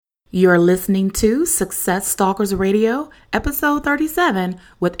You're listening to Success Stalkers Radio, episode 37,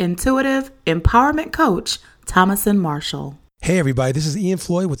 with intuitive empowerment coach Tomasin Marhall. Hey everybody, this is Ian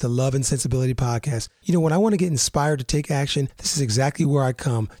Floyd with the Love and Sensibility Podcast. You know, when I want to get inspired to take action, this is exactly where I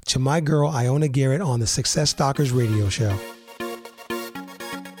come, to my girl Ioana Garrett on the Success Stalkers Radio Show.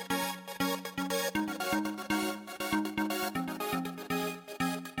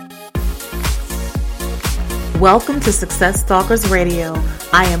 Welcome to Success Stalkers Radio.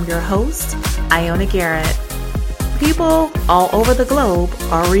 I am your host, Ioana Garrett. People all over the globe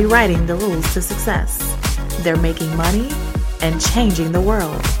are rewriting the rules to success. They're making money and changing the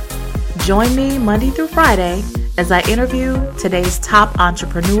world. Join me Monday through Friday as I interview today's top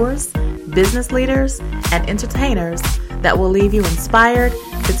entrepreneurs, business leaders, and entertainers that will leave you inspired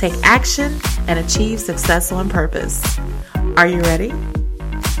to take action and achieve success on purpose. Are you ready?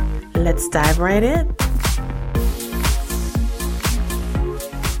 Let's dive right in.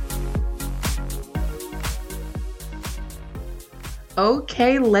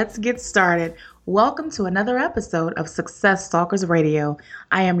 Okay, let's get started. Welcome to another episode of Success Stalkers Radio.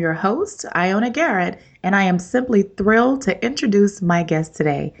 I am your host, Ioana Garrett, and I am simply thrilled to introduce my guest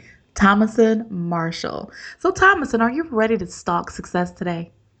today, Tomasin Marhall. So Tomasin, are you ready to stalk success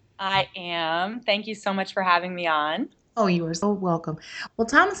today? I am. Thank you so much for having me on. Oh, you are so welcome. Well,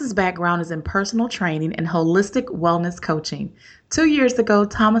 Tomasin's background is in personal training and holistic wellness coaching. 2 years ago,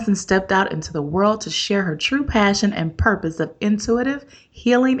 Tomasin stepped out into the world to share her true passion and purpose of intuitive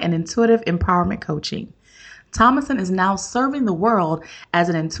healing and intuitive empowerment coaching. Tomasin is now serving the world as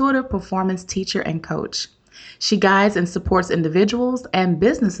an intuitive performance teacher and coach. She guides and supports individuals and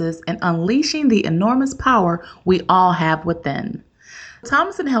businesses in unleashing the enormous power we all have within.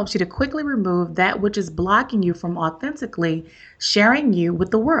 Tomasin helps you to quickly remove that which is blocking you from authentically sharing you with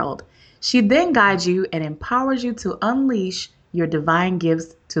the world. She then guides you and empowers you to unleash your divine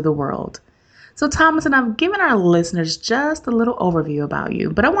gifts to the world. So Tomasin, I've given our listeners just a little overview about you,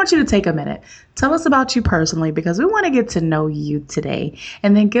 but I want you to take a minute. Tell us about you personally because we want to get to know you today,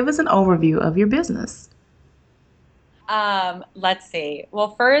 and then give us an overview of your business. Let's see.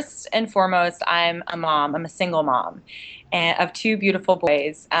 Well, first and foremost, I'm a mom. I'm a single mom of two beautiful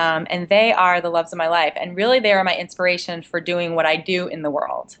boys, and they are the loves of my life. And really, they are my inspiration for doing what I do in the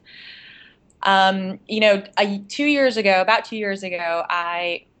world. About 2 years ago,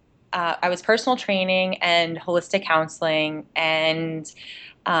 I was personal training and holistic counseling, and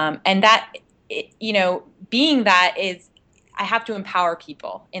that, being that is, I have to empower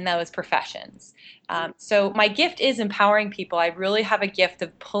people in those professions. So my gift is empowering people. I really have a gift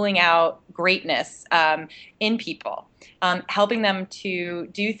of pulling out greatness in people, helping them to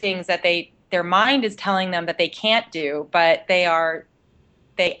do things that their mind is telling them that they can't do, but they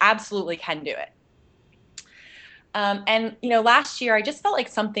absolutely can do it. Last year I just felt like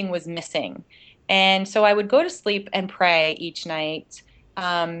something was missing. And so I would go to sleep and pray each night,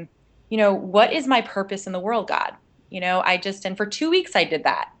 what is my purpose in the world, God? And for 2 weeks I did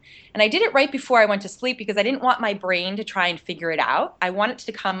that. And I did it right before I went to sleep because I didn't want my brain to try and figure it out. I want it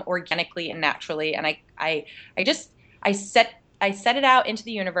to come organically and naturally. And I set it out into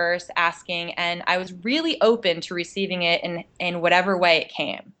the universe asking, and I was really open to receiving it in whatever way it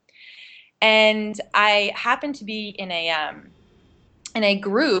came. And I happened to be in a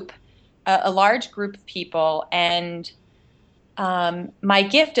group, a large group of people, and my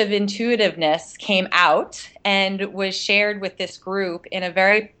gift of intuitiveness came out and was shared with this group in a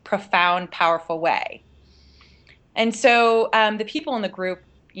very profound, powerful way. And so the people in the group,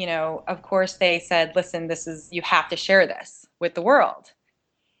 of course, they said, listen, you have to share this with the world.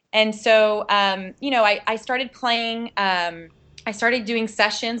 And so, I started playing, I started doing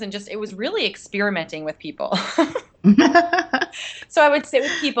sessions and it was really experimenting with people. So I would sit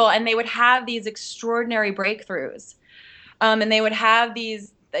with people and they would have these extraordinary breakthroughs. And they would have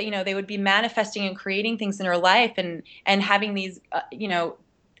these, they would be manifesting and creating things in their life and having these,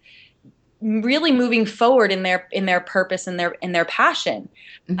 really moving forward in their purpose and their passion.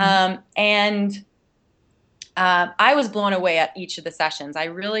 Mm-hmm. I was blown away at each of the sessions. I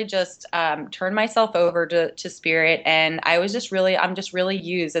really just turned myself over to spirit, and I'm just really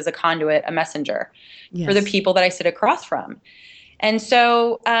used as a conduit, a messenger for the people that I sit across from. And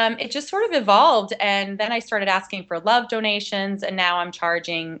so it just sort of evolved, and then I started asking for love donations, and now I'm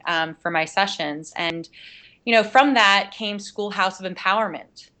charging for my sessions. And, from that came Schoolhouse of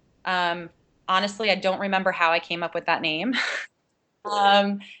Empowerment. Honestly, I don't remember how I came up with that name.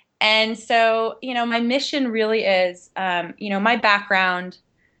 And so, my mission really is, my background,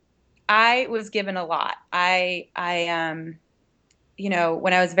 I was given a lot. When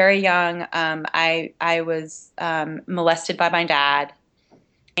I was very young, I was molested by my dad.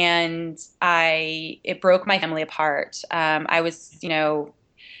 and it broke my family apart. I was,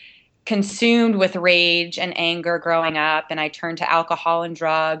 consumed with rage and anger growing up, and I turned to alcohol and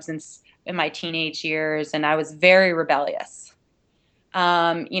drugs in my teenage years, and I was very rebellious.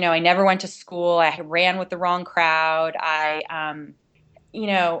 I never went to school. I ran with the wrong crowd. I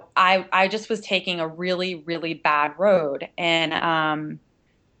just was taking a really, really bad road. And,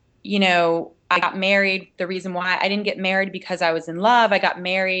 I got married. The reason why I didn't get married because I was in love. I got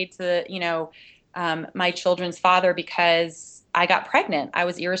married to, my children's father because I got pregnant. I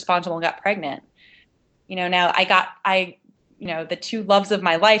was irresponsible and got pregnant. Now the two loves of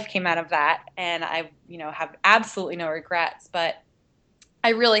my life came out of that, and I, have absolutely no regrets, but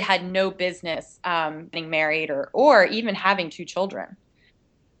I really had no business getting married or even having two children.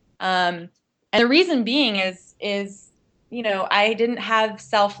 And the reason being is I didn't have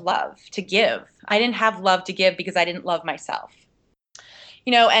self-love to give. I didn't have love to give because I didn't love myself.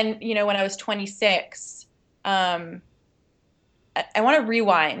 When I was 26, I want to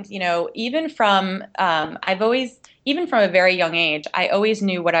rewind. Even from a very young age, I always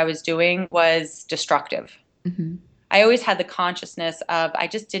knew what I was doing was destructive. Mm-hmm. I always had the consciousness of I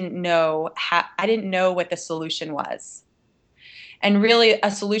just didn't know I didn't know what the solution was. And really,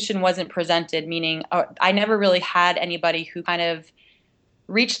 a solution wasn't presented, meaning I never really had anybody who kind of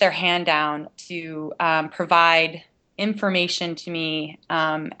reached their hand down to provide information to me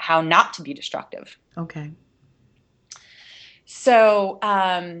how not to be destructive. Okay. So,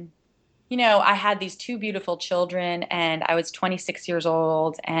 I had these two beautiful children, and I was 26 years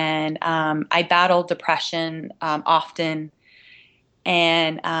old, and I battled depression often,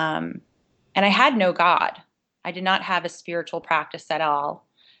 and I had no God. I did not have a spiritual practice at all.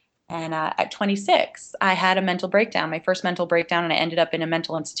 And at 26, I had a mental breakdown, my first mental breakdown, and I ended up in a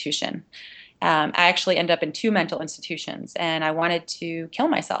mental institution. I actually ended up in two mental institutions, and I wanted to kill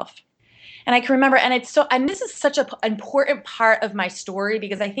myself. And I can remember, and this is such an important part of my story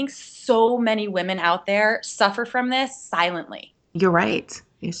because I think so many women out there suffer from this silently. You're right.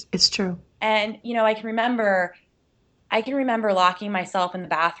 It's true. And, I can remember locking myself in the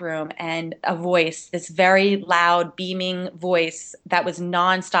bathroom and a voice, this very loud, beaming voice that was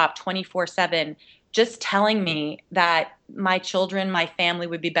nonstop 24/7, just telling me that my children, my family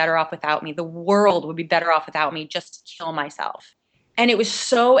would be better off without me. The world would be better off without me, just to kill myself. And it was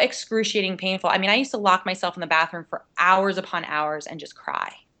so excruciating painful. I mean, I used to lock myself in the bathroom for hours upon hours and just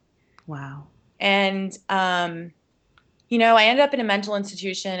cry. Wow. And, I ended up in a mental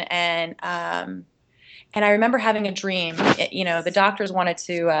institution, and I remember having a dream. The doctors wanted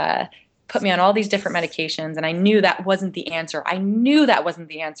to put me on all these different medications, and I knew that wasn't the answer. I knew that wasn't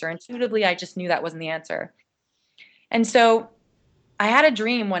the answer. Intuitively, I just knew that wasn't the answer. And so I had a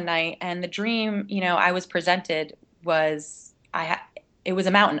dream one night, and the dream, I was presented was it was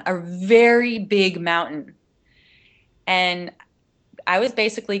a mountain, a very big mountain. And I was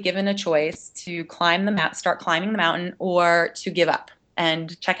basically given a choice to start climbing the mountain, or to give up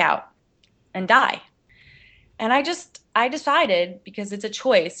and check out and die. And I decided, because it's a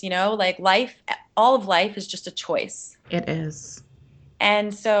choice, like all of life is just a choice. It is.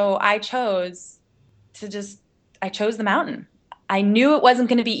 And so I chose the mountain. I knew it wasn't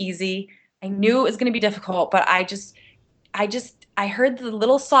going to be easy. I knew it was going to be difficult, but I heard the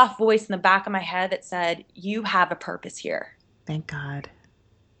little soft voice in the back of my head that said, "You have a purpose here. Thank God.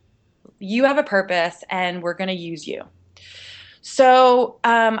 You have a purpose, and we're going to use you." So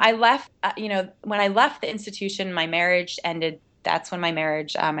I left, when I left the institution, my marriage ended. That's when my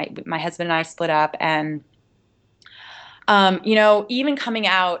marriage, my husband and I split up. And, even coming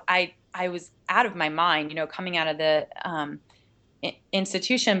out, I was out of my mind, coming out of the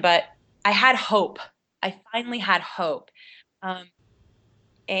institution, but I had hope. I finally had hope.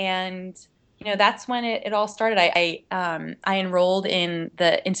 And, that's when it all started. I enrolled in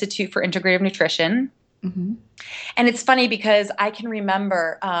the Institute for Integrative Nutrition. Mm-hmm. And it's funny because I can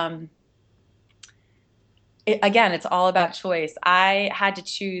remember, again, it's all about choice. I had to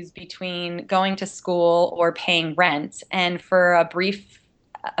choose between going to school or paying rent. And for a brief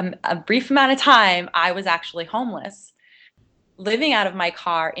amount of time, I was actually homeless, living out of my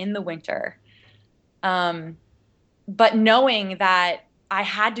car in the winter. But knowing that I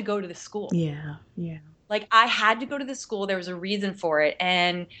had to go to the school. Yeah. Yeah. Like, I had to go to the school. There was a reason for it.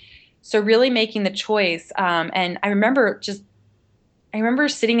 And so really making the choice. And I remember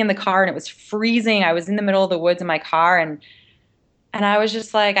sitting in the car, and it was freezing. I was in the middle of the woods in my car, and I was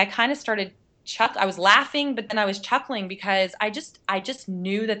just like, I kind of started I was laughing, but then I was chuckling because I just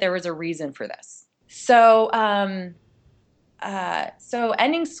knew that there was a reason for this. So So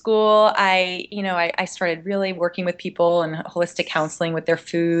ending school, I started really working with people and holistic counseling with their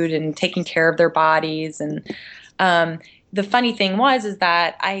food and taking care of their bodies. And um, the funny thing is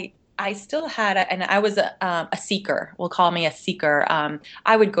that I still had, and I was a seeker. We'll call me a seeker.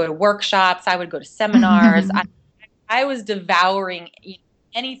 I would go to workshops. I would go to seminars. I was devouring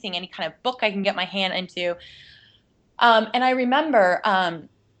anything, any kind of book I can get my hand into. And I remember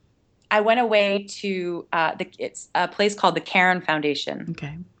I went away to it's a place called the Karen Foundation.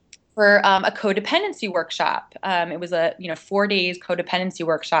 Okay. For a codependency workshop. It was a 4 days codependency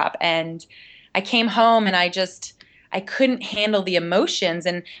workshop, and I came home and I couldn't handle the emotions.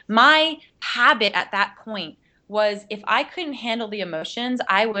 And my habit at that point was if I couldn't handle the emotions,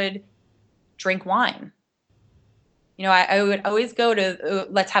 I would drink wine. I would always go to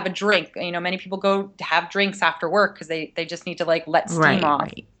let's have a drink. Many people go to have drinks after work because they just need to like let steam off.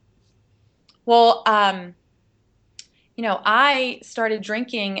 Right. Well, I started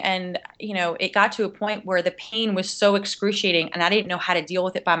drinking and, it got to a point where the pain was so excruciating and I didn't know how to deal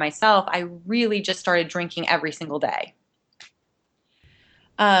with it by myself. I really just started drinking every single day,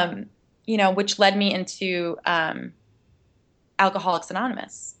 which led me into Alcoholics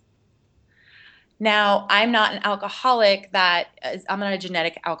Anonymous. Now, I'm not an alcoholic I'm not a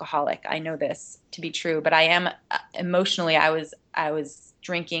genetic alcoholic. I know this to be true, but I am emotionally, I was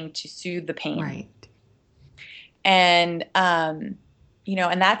drinking to soothe the pain. Right. And, and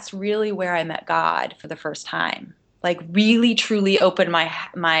that's really where I met God for the first time, like really, truly opened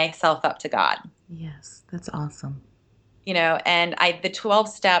myself up to God. Yes, that's awesome. And the 12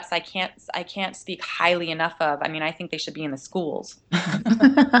 steps, I can't speak highly enough of. I mean, I think they should be in the schools.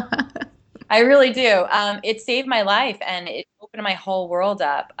 I really do. It saved my life and it opened my whole world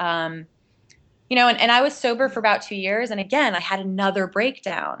up. And I was sober for about 2 years. And again, I had another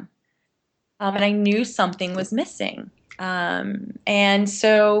breakdown. And I knew something was missing. And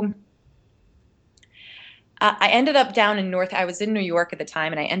so I ended up down in I was in New York at the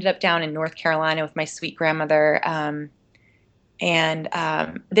time, and I ended up down in North Carolina with my sweet grandmother.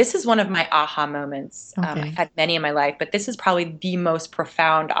 This is one of my aha moments. Okay. I've had many in my life, but this is probably the most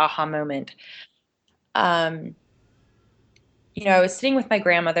profound aha moment. I was sitting with my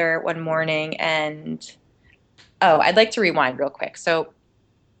grandmother one morning and, I'd like to rewind real quick. So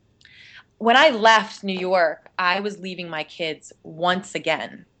when I left New York, I was leaving my kids once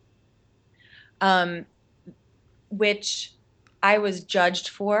again, which I was judged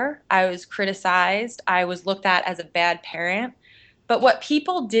for. I was criticized. I was looked at as a bad parent. But what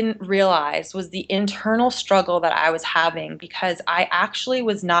people didn't realize was the internal struggle that I was having because I actually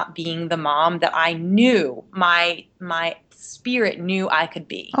was not being the mom that I knew my spirit knew I could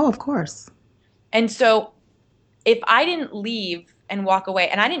be. Oh, of course. And so if I didn't leave and walk away,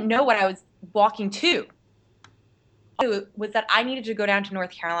 and I didn't know what I was walking to, was that I needed to go down to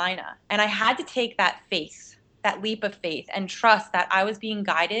North Carolina. And I had to take that faith, that leap of faith, and trust that I was being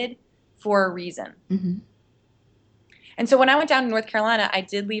guided for a reason. Mm-hmm. And so when I went down to North Carolina, I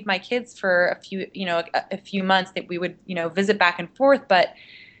did leave my kids for a few months that we would, visit back and forth. But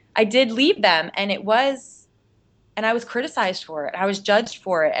I did leave them, and I was criticized for it. I was judged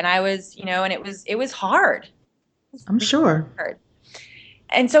for it, and I was, and it was hard. I'm sure. Hard.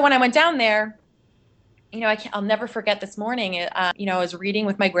 And so when I went down there, I'll never forget this morning. I was reading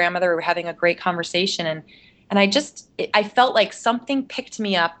with my grandmother. We were having a great conversation, and I felt like something picked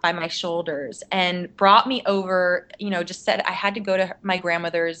me up by my shoulders and brought me over, just said I had to go to my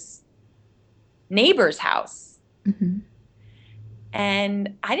grandmother's neighbor's house. Mm-hmm.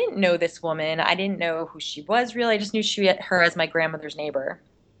 And I didn't know this woman. I didn't know who she was really. I just knew her as my grandmother's neighbor.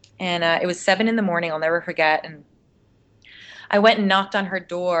 And it was 7 a.m. I'll never forget. And I went and knocked on her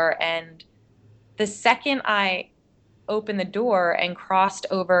door. And the second I opened the door and crossed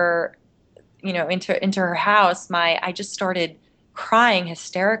over into her house, I just started crying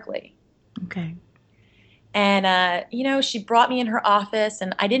hysterically. Okay. And, she brought me in her office,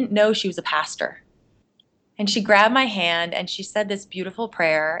 and I didn't know she was a pastor. And she grabbed my hand, and she said this beautiful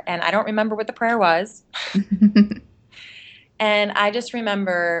prayer, and I don't remember what the prayer was. And I just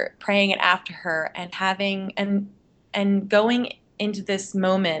remember praying it after her and having, and going into this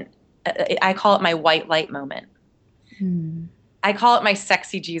moment. I call it my white light moment. Mm. I call it my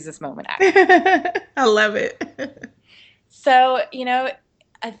sexy Jesus moment, actually. I love it. So,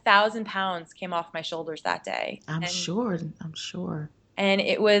 1,000 pounds came off my shoulders that day. I'm sure. And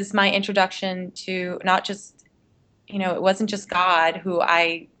it was my introduction to not just, it wasn't just God who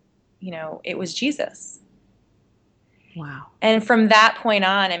it was Jesus. Wow. And from that point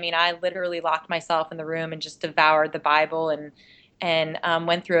on, I literally locked myself in the room and just devoured the Bible and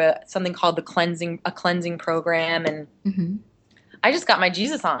went through something called a cleansing program. And, mm-hmm. I just got my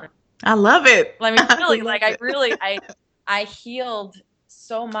Jesus on. I love it. I mean, I really, love like it. I healed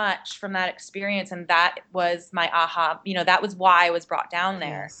so much from that experience, and that was my aha. That was why I was brought down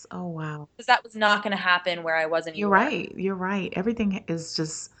there, Yes. Oh, wow. because that was not going to happen where I was in New You're York. right. You're right. Everything is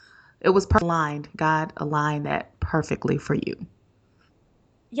just, it was aligned. God aligned that perfectly for you.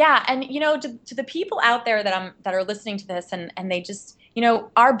 Yeah, and to the people out there that are listening to this, and they just,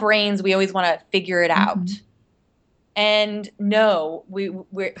 our brains, we always want to figure it Hmm. out. And no, we're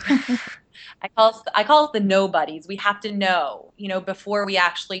I call it the nobodies. We have to know, before we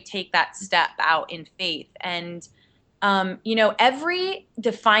actually take that step out in faith. And every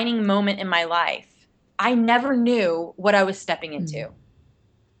defining moment in my life, I never knew what I was stepping into.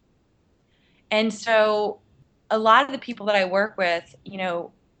 And so a lot of the people that I work with,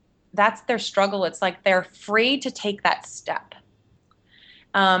 that's their struggle. It's like they're afraid to take that step.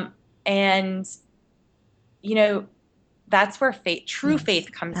 And you know, that's where true Yes,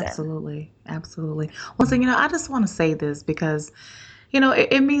 faith comes in. absolutely. Absolutely. Well, so, I just want to say this because,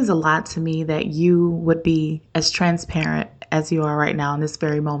 it means a lot to me that you would be as transparent as you are right now in this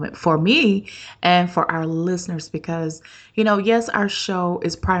very moment for me and for our listeners because, yes, our show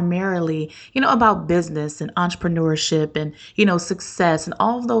is primarily, about business and entrepreneurship and, success and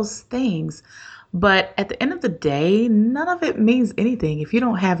all of those things. But at the end of the day, none of it means anything if you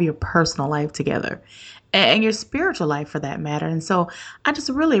don't have your personal life together and your spiritual life for that matter. And so I just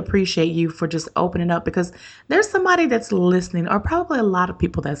really appreciate you for just opening up because there's somebody that's listening, or probably a lot of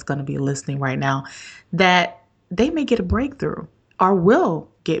people that's going to be listening right now, that they may get a breakthrough or will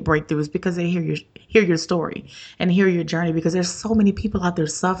get breakthroughs because they hear your story and hear your journey because there's so many people out there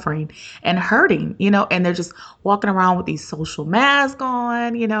suffering and hurting, and they're just walking around with these social masks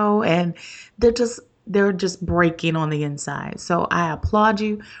on, and they're just breaking on the inside. So I applaud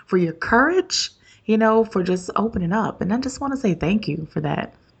you for your courage, for just opening up. And I just want to say thank you for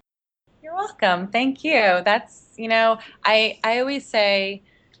that. You're welcome. Thank you. That's, I always say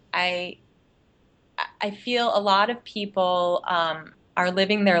I I feel a lot of people are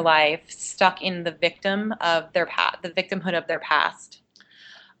living their life stuck in the victimhood of their past,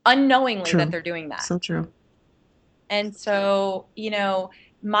 unknowingly that True. they're doing that. So true. And so,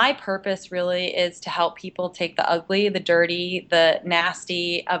 my purpose really is to help people take the ugly, the dirty, the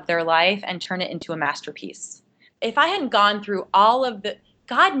nasty of their life and turn it into a masterpiece. If I hadn't gone through all of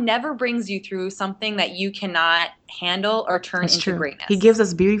God never brings you through something that you cannot handle or turn That's into true. He gives greatness.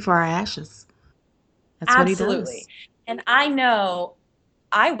 us beauty for our ashes. That's what he Absolutely. does. And I know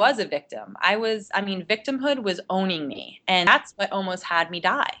I was a victim. Victimhood was owning me, and that's what almost had me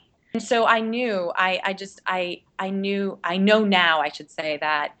die. And so I knew, I know now, I should say,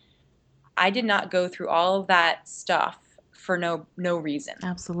 that I did not go through all of that stuff for no reason.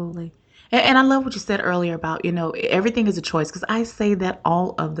 Absolutely. And I love what you said earlier about, everything is a choice because I say that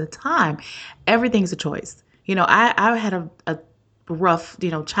all of the time. Everything's a choice. I had a rough,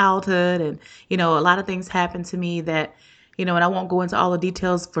 childhood and, a lot of things happened to me that, and I won't go into all the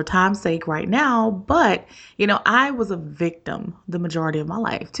details for time's sake right now, but, I was a victim the majority of my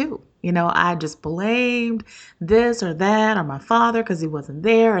life too. I just blamed this or that or my father because he wasn't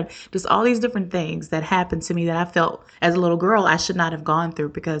there and just all these different things that happened to me that I felt as a little girl I should not have gone through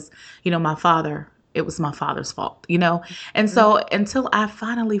because, my father, it was my father's fault. And Mhm. so until I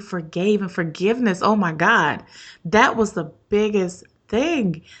finally forgave and forgiveness, oh my God, that was the biggest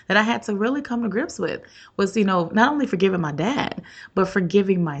thing that I had to really come to grips with was, not only forgiving my dad, but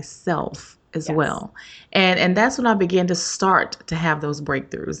forgiving myself as Yes. well. And that's when I began to start to have those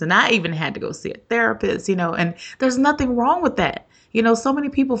breakthroughs. And I even had to go see a therapist, and there's nothing wrong with that. So many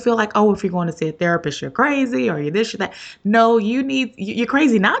people feel like, oh, if you're going to see a therapist, you're crazy or you're this, you're that. No, you're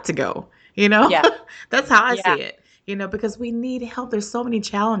crazy not to go, you know? Yeah. That's how I Yeah. see it, because we need help. There's so many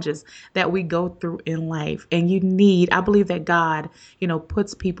challenges that we go through in life. And I believe that God,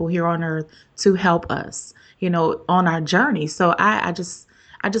 puts people here on earth to help us, on our journey. So I just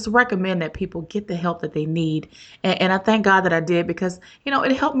recommend that people get the help that they need. And I thank God that I did because,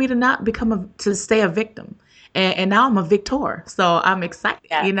 it helped me to not to stay a victim. And now I'm a victor. So I'm excited,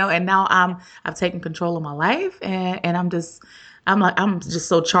 Yes. and now I've taken control of my life and I'm just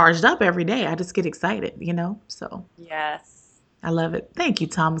so charged up every day. I just get excited. So Yes. I love it. Thank you,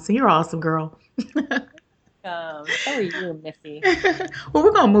 Thomas. You're awesome, girl. So are you, Missy. Well,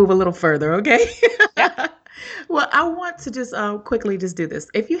 we're gonna move a little further, okay? Yep. Well, I want to just quickly just do this.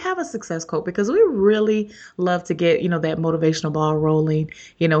 If you have a success quote, because we really love to get that motivational ball rolling,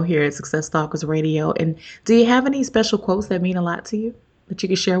 here at Success Talkers Radio. And do you have any special quotes that mean a lot to you that you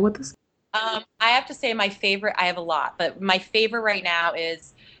can share with us? I have to say my favorite, I have a lot, but my favorite right now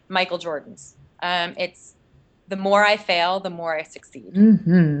is Michael Jordan's. It's the more I fail, the more I succeed.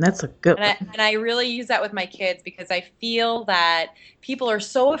 That's a good one. And I really use that with my kids because I feel that people are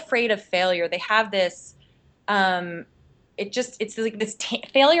so afraid of failure. They have this, it's like this,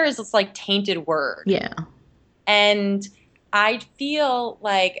 failure is this like tainted word. Yeah. And I feel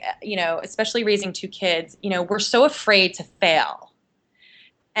like, especially raising two kids, we're so afraid to fail.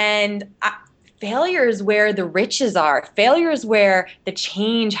 And failure is where the riches are. Failure is where the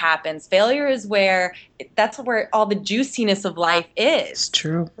change happens. Failure is that's where all the juiciness of life is. It's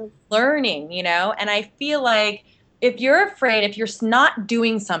true. Learning, and I feel like if you're afraid, if you're not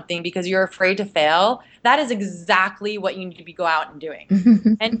doing something because you're afraid to fail, that is exactly what you need to go out and doing.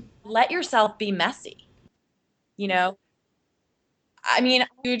 And let yourself be messy. I'm a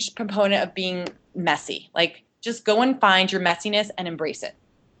huge proponent of being messy. Like, just go and find your messiness and embrace it.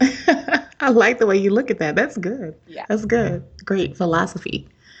 I like the way you look at that. That's good. Yeah. That's good. Great philosophy.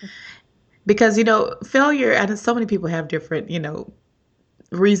 Because, failure, and so many people have different,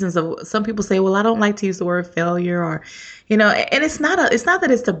 reasons of, some people say, well, I don't like to use the word failure, or, and it's not that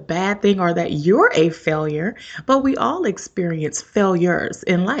it's a bad thing or that you're a failure, but we all experience failures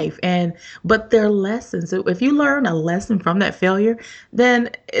in life, but they're lessons. So if you learn a lesson from that failure,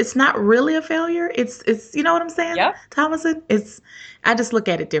 then it's not really a failure. It's you know what I'm saying? Yeah. Tomasin, I just look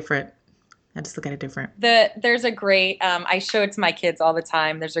at it different. There's a great, I show it to my kids all the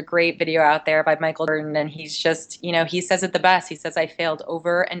time. There's a great video out there by Michael Jordan, and he's just, he says it the best. He says, I failed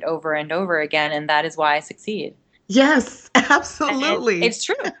over and over and over again, and that is why I succeed. Yes, absolutely. It's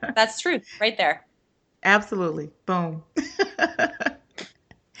true. That's truth right there. Absolutely. Boom.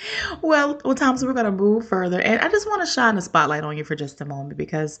 Well, Thompson, we're going to move further. And I just want to shine a spotlight on you for just a moment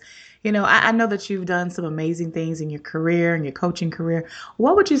because, I know that you've done some amazing things in your career and your coaching career.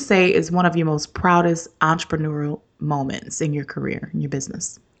 What would you say is one of your most proudest entrepreneurial moments in your career, in your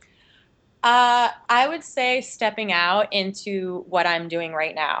business? I would say stepping out into what I'm doing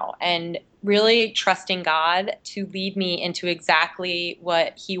right now and really trusting God to lead me into exactly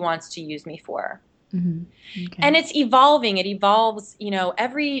what He wants to use me for. Mm-hmm. Okay. And it's evolving. It evolves,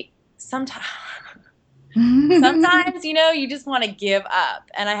 sometimes, you just want to give up.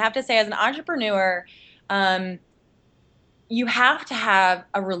 And I have to say, as an entrepreneur, you have to have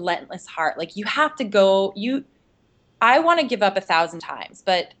a relentless heart. Like, you have to go, I want to give up 1,000 times,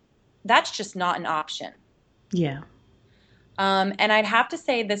 but that's just not an option. Yeah. And I'd have to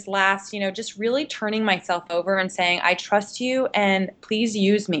say this last, just really turning myself over and saying, I trust you and please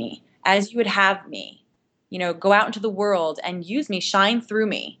use me as you would have me. Go out into the world and use me, shine through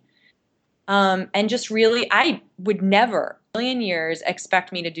me. And just really, I would never, a million years,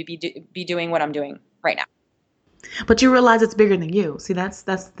 expect me to be doing what I'm doing right now. But you realize it's bigger than you. See, that's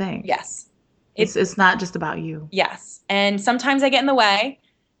the thing. Yes. It's not just about you. Yes. And sometimes I get in the way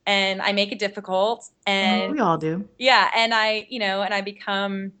and I make it difficult. And we all do. Yeah. And I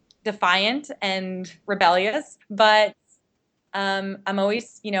become defiant and rebellious, but I'm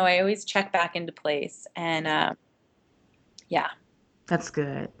always, I always check back into place, and yeah. That's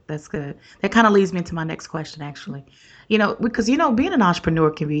good. That kind of leads me into my next question, actually. Because, being an entrepreneur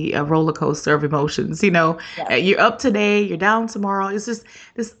can be a roller coaster of emotions. Yes. You're up today, you're down tomorrow. It's just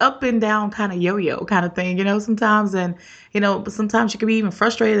this up and down kind of yo-yo kind of thing, sometimes. And, but sometimes you can be even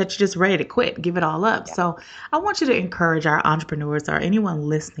frustrated that you're just ready to quit, give it all up. Yeah. So I want you to encourage our entrepreneurs or anyone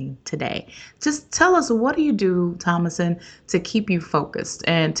listening today. Just tell us, what do you do, Tomasin, to keep you focused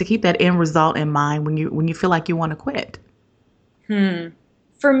and to keep that end result in mind when you feel like you want to quit?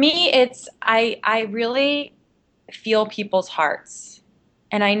 For me, it's, I really feel people's hearts.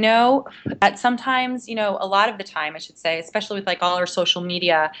 And I know that sometimes, a lot of the time, I should say, especially with like all our social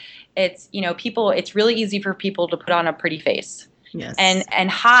media, it's, it's really easy for people to put on a pretty face. Yes. And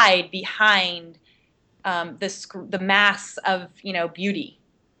hide behind the mask of, beauty.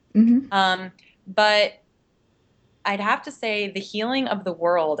 Mm-hmm. But I'd have to say the healing of the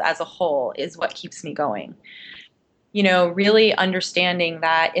world as a whole is what keeps me going. Really understanding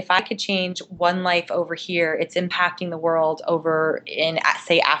that if I could change one life over here, it's impacting the world over in,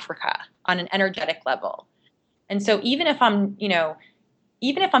 say, Africa on an energetic level. And so even if I'm,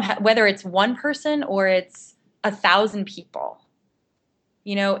 whether it's one person or it's 1,000 people,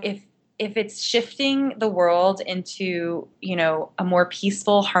 if it's shifting the world into, a more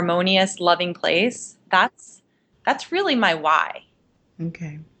peaceful, harmonious, loving place, that's really my why.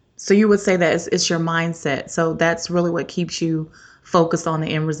 Okay. So you would say that it's your mindset. So that's really what keeps you focused on the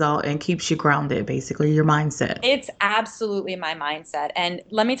end result and keeps you grounded, basically, your mindset. It's absolutely my mindset. And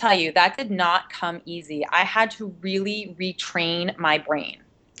let me tell you, that did not come easy. I had to really retrain my brain.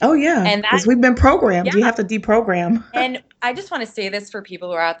 Oh, yeah. Because we've been programmed. Yeah. You have to deprogram. And I just want to say this for people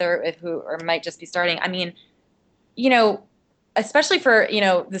who are out there who might just be starting. I mean, you know, especially for,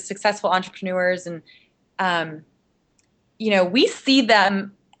 the successful entrepreneurs and, um, we see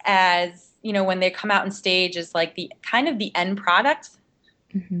them as, when they come out on stage as like the kind of the end product,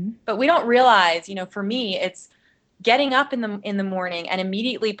 but we don't realize, for me, it's getting up in the morning and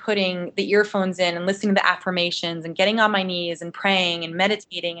immediately putting the earphones in and listening to the affirmations and getting on my knees and praying and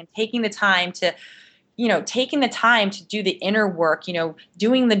meditating and taking the time to do the inner work,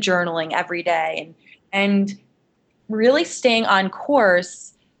 doing the journaling every day and really staying on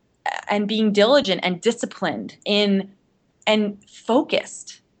course and being diligent and disciplined in and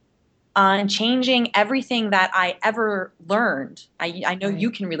focused on changing everything that I ever learned. I know you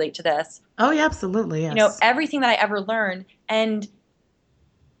can relate to this. Oh, yeah, absolutely. Yes. Everything that I ever learned and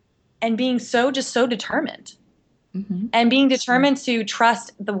being so determined. And being determined to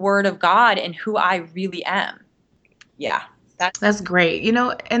trust the word of God and who I really am. Yeah. That's great.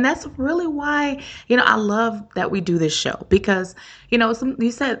 And that's really why, I love that we do this show because,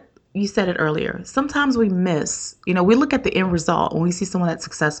 you said it earlier. Sometimes we miss, we look at the end result when we see someone that's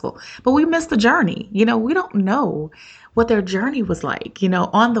successful, but we miss the journey. We don't know what their journey was like,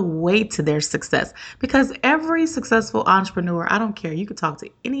 on the way to their success. Because every successful entrepreneur, I don't care, you could talk to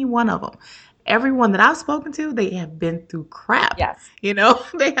any one of them. Everyone that I've spoken to, they have been through crap. Yes.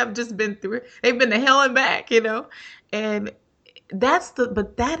 They have just been through it. They've been to hell and back, and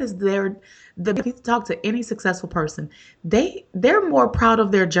that is if you talk to any successful person, they're more proud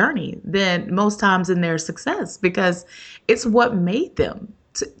of their journey than most times in their success because it's what made them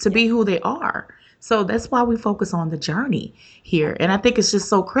to be who they are. So that's why we focus on the journey here. And I think it's just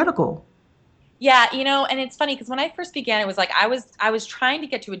so critical. Yeah, and it's funny because when I first began, it was like I was trying to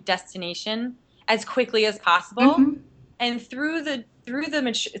get to a destination as quickly as possible. And through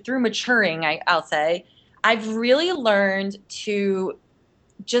maturing, I'll say, I've really learned to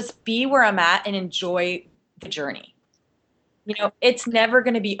just be where I'm at and enjoy the journey. It's never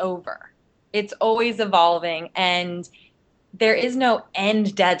going to be over. It's always evolving, and there is no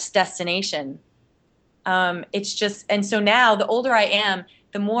end destination. It's just, and so now the older I am,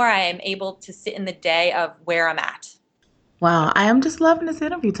 the more I am able to sit in the day of where I'm at. Wow, I am just loving this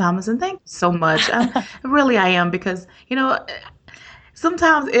interview, Thomas, and thank you so much. Really, I am because,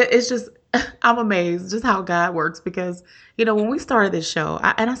 sometimes it's just I'm amazed just how God works because when we started this show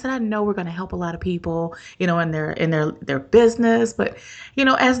I said I know we're going to help a lot of people in their business, but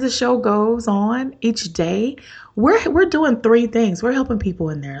as the show goes on each day we're doing three things. We're helping people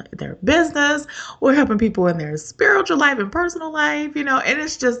in their business, we're helping people in their spiritual life and personal life, and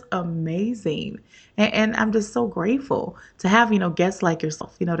it's just amazing. And I'm just so grateful to have guests like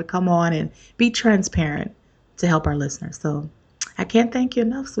yourself to come on and be transparent to help our listeners. So I can't thank you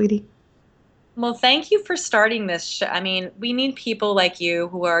enough, sweetie. Well, thank you for starting this show. I mean, we need people like you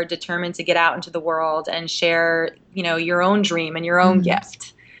who are determined to get out into the world and share, your own dream and your own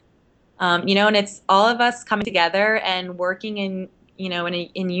gift. And it's all of us coming together and working in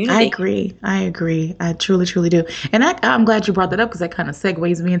unity. I agree. I truly, truly do. And I'm glad you brought that up because that kind of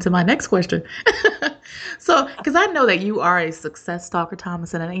segues me into my next question. So, because I know that you are a success stalker,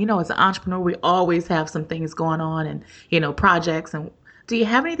 Thomas, and as an entrepreneur, we always have some things going on and, projects. And do you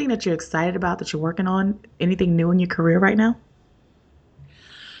have anything that you're excited about that you're working on? Anything new in your career right now?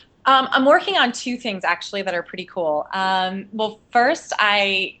 I'm working on two things actually that are pretty cool. Well, first,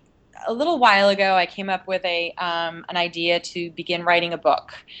 a little while ago, I came up with an idea to begin writing a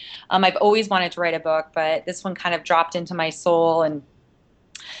book. I've always wanted to write a book, but this one kind of dropped into my soul, and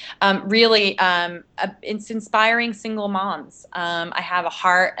really, it's inspiring single moms. I have a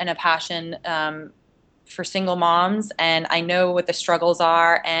heart and a passion for single moms, and I know what the struggles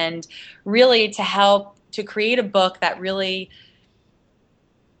are, and really to help to create a book that really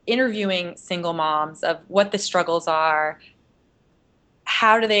interviewing single moms of what the struggles are.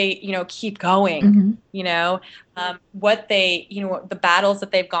 How do they, keep going, what they, the battles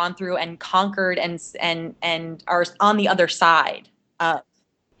that they've gone through and conquered and are on the other side of,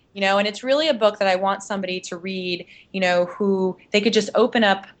 and it's really a book that I want somebody to read, who they could just open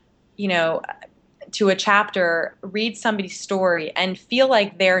up, to a chapter, read somebody's story and feel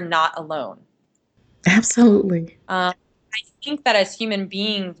like they're not alone. Absolutely. I think that as human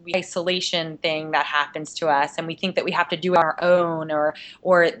beings, we isolation thing that happens to us, and we think that we have to do it on our own,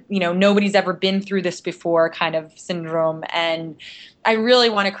 or nobody's ever been through this before kind of syndrome. And I really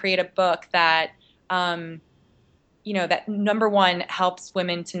want to create a book that, that number one helps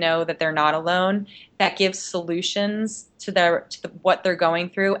women to know that they're not alone, that gives solutions to what they're going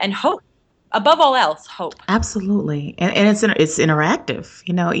through, and hope. Above all else, hope. Absolutely, and it's interactive,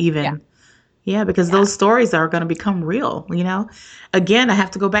 even. Yeah, because Yeah. those stories are going to become real, you know. Again, I have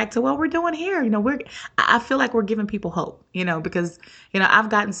to go back to what we're doing here. You know, I feel like we're giving people hope, you know, because, you know, I've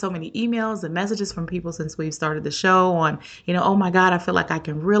gotten so many emails and messages from people since we've started the show on, you know, oh my God, I feel like I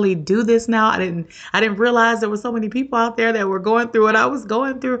can really do this now. I didn't realize there were so many people out there that were going through what I was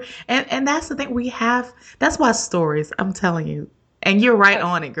going through. And that's the thing that's why stories, I'm telling you, and you're right Oh,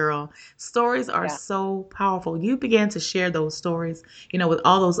 on it, girl. Stories are yeah. so powerful. You began to share those stories, you know, with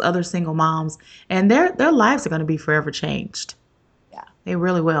all those other single moms, and their lives are going to be forever changed. Yeah. They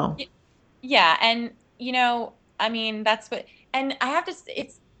really will. Yeah. And, I mean, that's what, and I have to,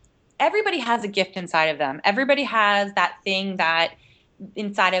 it's, everybody has a gift inside of them. Everybody has that thing that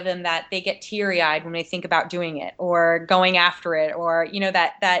inside of them that they get teary eyed when they think about doing it or going after it, or,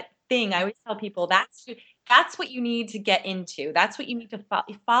 that thing. I always tell people that's what you need to get into. That's what you need to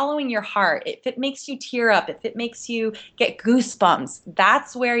following your heart. If it makes you tear up, if it makes you get goosebumps,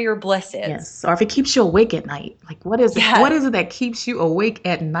 that's where your bliss is. Yes. Or if it keeps you awake at night, like what is it? What Yes. is it that keeps you awake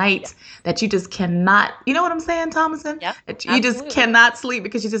at Yeah. night that you just cannot, you know what I'm saying, Thomason? Yep. That you just Absolutely. cannot sleep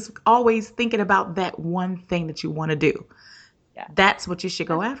because you're just always thinking about that one thing that you want to do. Yeah. That's what you should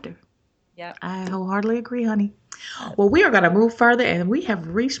go after. Yep. I wholeheartedly agree, honey. Yes. Well, we are going to move further, and we have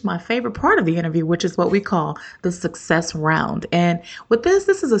reached my favorite part of the interview, which is what we call the success round. And with this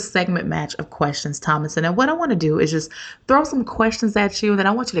is a segment match of questions, Thomason. And what I want to do is just throw some questions at you, and then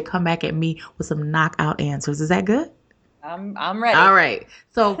I want you to come back at me with some knockout answers. Is that good? I'm All ready. right.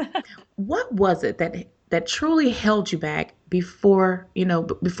 So, what was it that truly held you back before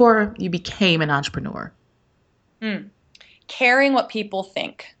you became an entrepreneur? Hmm. Caring what people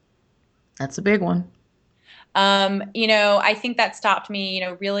think. That's a big one. I think that stopped me,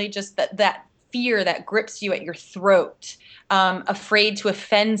 really just that fear that grips you at your throat, afraid to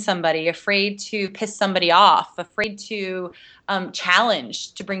offend somebody, afraid to piss somebody off, afraid to bring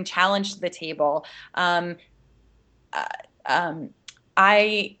challenge to the table. Uh, um,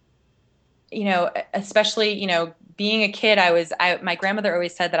 I, especially, being a kid, my grandmother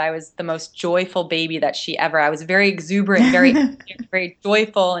always said that I was the most joyful baby that she ever, I was very exuberant, very, very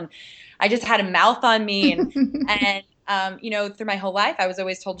joyful. And I just had a mouth on me. And through my whole life, I was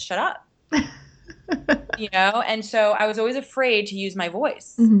always told to shut up, and so I was always afraid to use my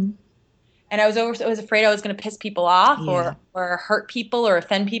voice. Hmm. And I was always afraid I was going to piss people off Yeah. or hurt people or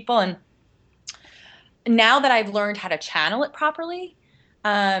offend people. And now that I've learned how to channel it properly,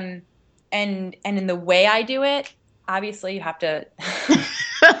 um, and in the way I do it, obviously you have to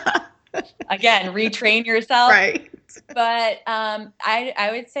again retrain yourself. Right. But I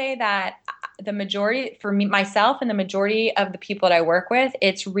would say that the majority for me myself and the majority of the people that I work with,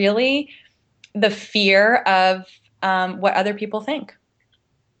 it's really the fear of what other people think.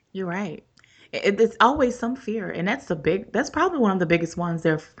 You're right. It's always some fear, and that's probably one of the biggest ones.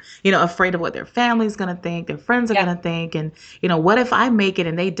 They're, afraid of what their family's gonna think, their friends are Yeah. gonna think, and what if I make it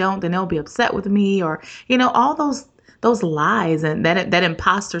and they don't, then they'll be upset with me, or all those lies and that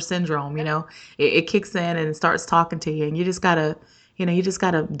imposter syndrome. It kicks in and it starts talking to you, and you just gotta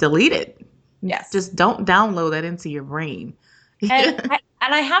delete it. Yes. Just don't download that into your brain. And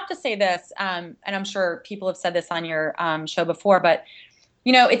I have to say this, and I'm sure people have said this on your show before, but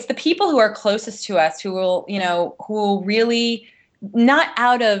it's the people who are closest to us who will really, not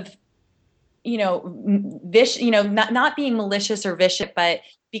out of, not being malicious or vicious, but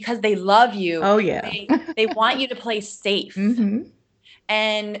because they love you, Oh yeah. they want you to play safe. Hmm.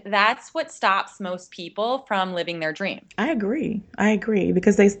 And that's what stops most people from living their dream. I agree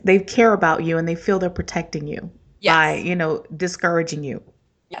because they care about you and they feel they're protecting you by, Yes. discouraging you.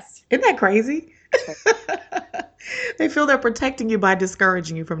 Yes. Isn't that crazy? That's right. They feel they're protecting you by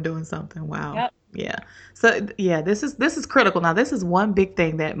discouraging you from doing something. Wow. Yep. Yeah. So yeah, this is critical. Now, this is one big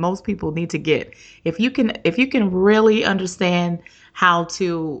thing that most people need to get. If you can really understand how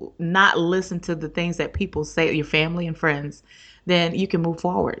to not listen to the things that people say, your family and friends, then you can move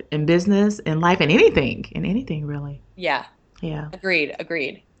forward in business, in life, in anything really. Yeah. Yeah.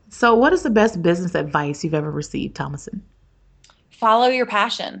 Agreed. So, what is the best business advice you've ever received, Thomason? Follow your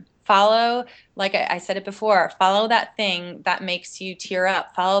passion. Follow, like I said it before, follow that thing that makes you tear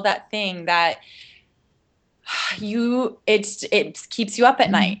up. Follow that thing that it keeps you up at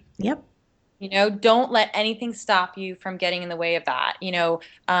Mhm. night. Yep. Don't let anything stop you from getting in the way of that.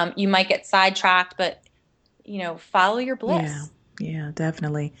 You might get sidetracked, but follow your Yeah. bliss. Yeah,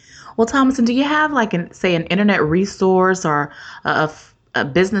 definitely. Well, Thomason, do you have like say an internet resource or a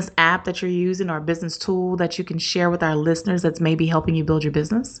business app that you're using or a business tool that you can share with our listeners that's maybe helping you build your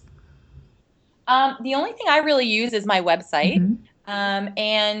business? The only thing I really use is my website. Hmm.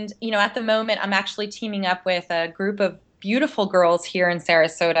 And at the moment, I'm actually teaming up with a group of beautiful girls here in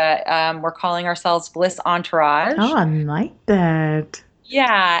Sarasota. We're calling ourselves Bliss Oh, Entourage. I like that.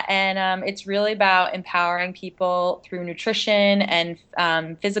 Yeah, and it's really about empowering people through nutrition and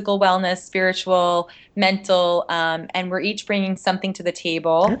physical wellness, spiritual, mental, and we're each bringing something to the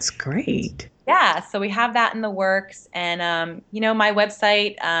table. That's great. Yeah, so we have that in the works, and my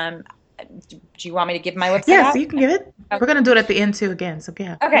website. Do you want me to give my website Yes, out? you can give it. We're gonna do it at the end too again. So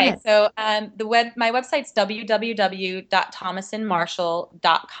yeah, go Okay, ahead. so my website's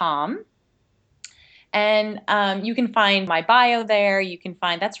www.tomasinmarshall.com. And you can find my bio there. You can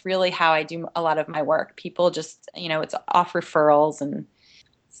find that's really how I do a lot of my work. People just, it's off referrals, and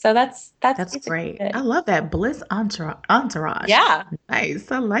so that's That's basically great. I it. love that. Bliss Entourage. Yeah.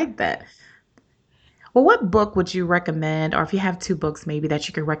 Nice. I like that. Well, what book would you recommend, or if you have two books maybe that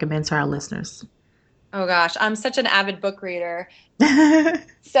you could recommend to our listeners? Oh gosh, I'm such an avid book reader.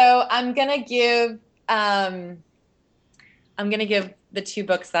 So I'm gonna give the two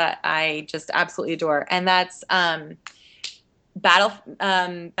books that I just absolutely adore, and that's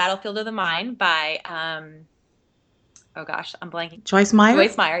Battlefield of the Mind by oh gosh, I'm blanking. Joyce Meyer?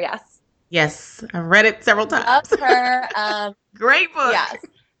 Joyce Meyer, yes. Yes, I've read it several Love times. her. Great book. Yes.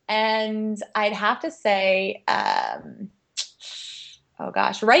 And I'd have to say, oh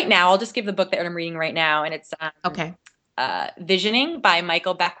gosh, right now, I'll just give the book that I'm reading right now, and it's Okay. Visioning by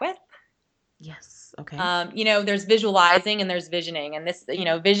Michael Beckwith. Yes. Okay. There's visualizing and there's visioning, and this,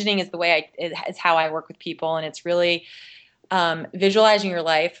 visioning is the way is how I work with people, and it's really visualizing your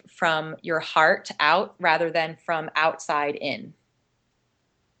life from your heart out rather than from outside in.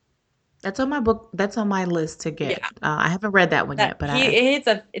 That's on my book. That's on my list to get. Yeah. I haven't read that one That yet,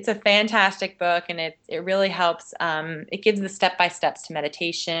 but it's a fantastic book, and it really helps. It gives the step by steps to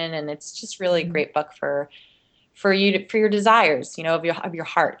meditation, and it's just really a Mhm. great book for you for your desires, of your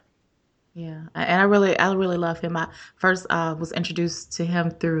heart. Yeah, and I really love him. I first was introduced to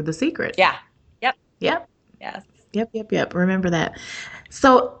him through The Secret. Yeah. Yep. Yep. Yep. Yes. Yep. Remember that.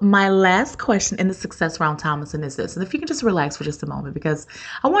 So my last question in the success round, Thomason, is this, and if you can just relax for just a moment, because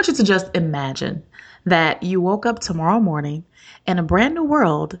I want you to just imagine that you woke up tomorrow morning in a brand new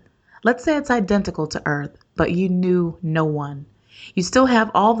world. Let's say it's identical to Earth, but you knew no one. You still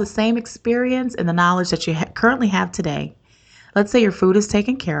have all the same experience and the knowledge that you currently have today. Let's say your food is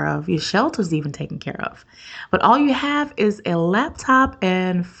taken care of, your shelter's even taken care of, but all you have is a laptop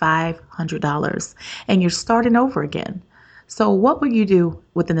and $500, and you're starting over again. So, what would you do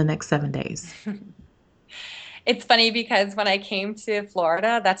within the next 7 days? It's funny because when I came to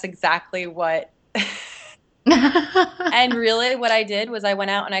Florida, that's exactly what. And really, what I did was I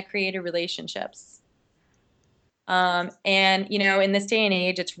went out and I created relationships. And in this day and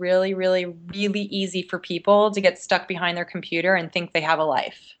age, it's really, really, really easy for people to get stuck behind their computer and think they have a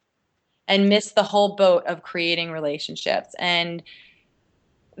life and miss the whole boat of creating relationships. And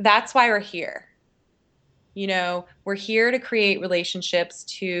that's why we're here. We're here to create relationships,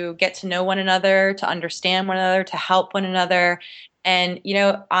 to get to know one another, to understand one another, to help one another. And,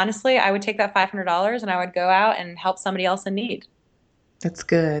 honestly, I would take that $500 and I would go out and help somebody else in need. That's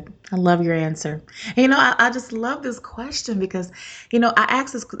good. I love your answer. And, I just love this question because, I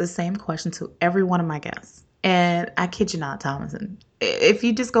ask the same question to every one of my guests. And I kid you not, Thomason. If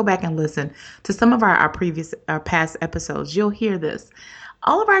you just go back and listen to some of our past episodes, you'll hear this.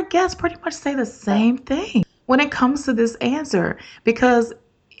 All of our guests pretty much say the same thing when it comes to this answer. Because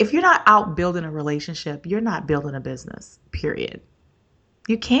if you're not out building a relationship, you're not building a business, period.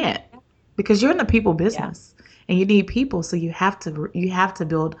 You can't, because you're in the people business and you need people. So you have to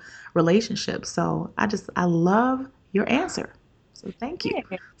build relationships. So I love your answer. So thank you.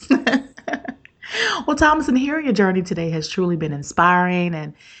 Well, Thomason, hearing your journey today has truly been inspiring.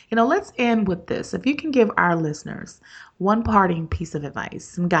 And, let's end with this. If you can give our listeners one parting piece of advice,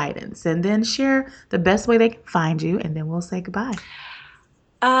 some guidance, and then share the best way they can find you, and then we'll say goodbye.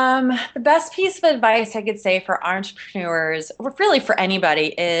 The best piece of advice I could say for entrepreneurs, or really for anybody,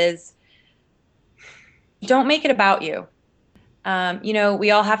 is don't make it about you.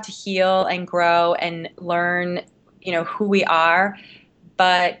 We all have to heal and grow and learn, who we are.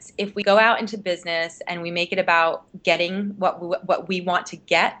 But if we go out into business and we make it about getting what we want to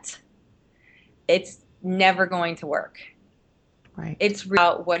get, it's never going to work. Right. It's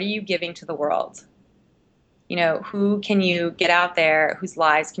about what are you giving to the world? Who can you get out there? Whose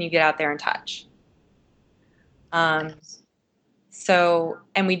lives can you get out there and touch? And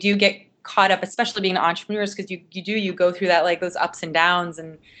we do get caught up, especially being entrepreneurs, because you go through that, like those ups and downs.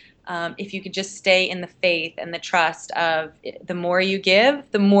 And if you could just stay in the faith and the trust of the more you give,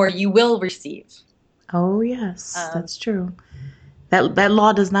 the more you will receive. Oh, yes, that's true. That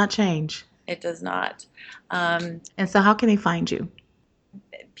law does not change. It does not. And so how can they find you?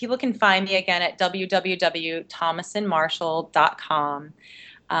 People can find me again at www.tomasinmarhall.com.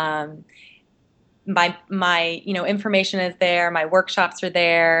 My information is there. My workshops are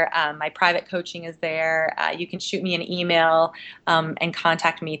there. My private coaching is there. You can shoot me an email and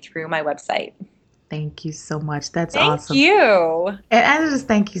contact me through my website. Thank you so much. That's Thank awesome. you. And I just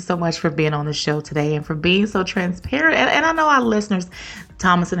thank you so much for being on the show today and for being so transparent. And I know our listeners,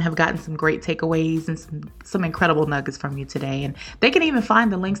 Tomasin, have gotten some great takeaways and some incredible nuggets from you today. And they can even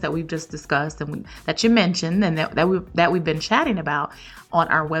find the links that we've just discussed and that you mentioned and that we've been chatting about on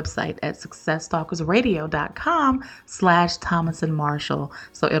our website at successtalkersradio.com/Tomasin Marhall.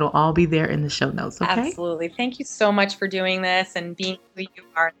 So it'll all be there in the show notes. Okay. Absolutely. Thank you so much for doing this and being who you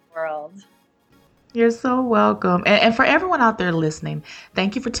are in the world. You're so welcome. And for everyone out there listening,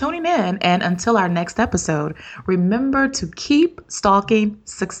 thank you for tuning in. And until our next episode, remember to keep stalking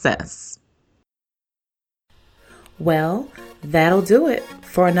success. Well, that'll do it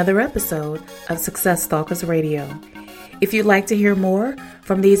for another episode of Success Stalkers Radio. If you'd like to hear more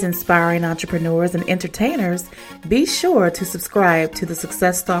from these inspiring entrepreneurs and entertainers, be sure to subscribe to the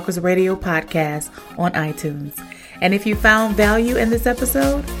Success Stalkers Radio podcast on iTunes. And if you found value in this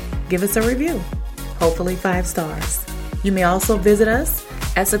episode, give us a review. Hopefully 5 stars. You may also visit us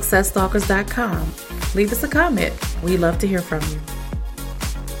at successstalkers.com. Leave us a comment. We'd love to hear from you.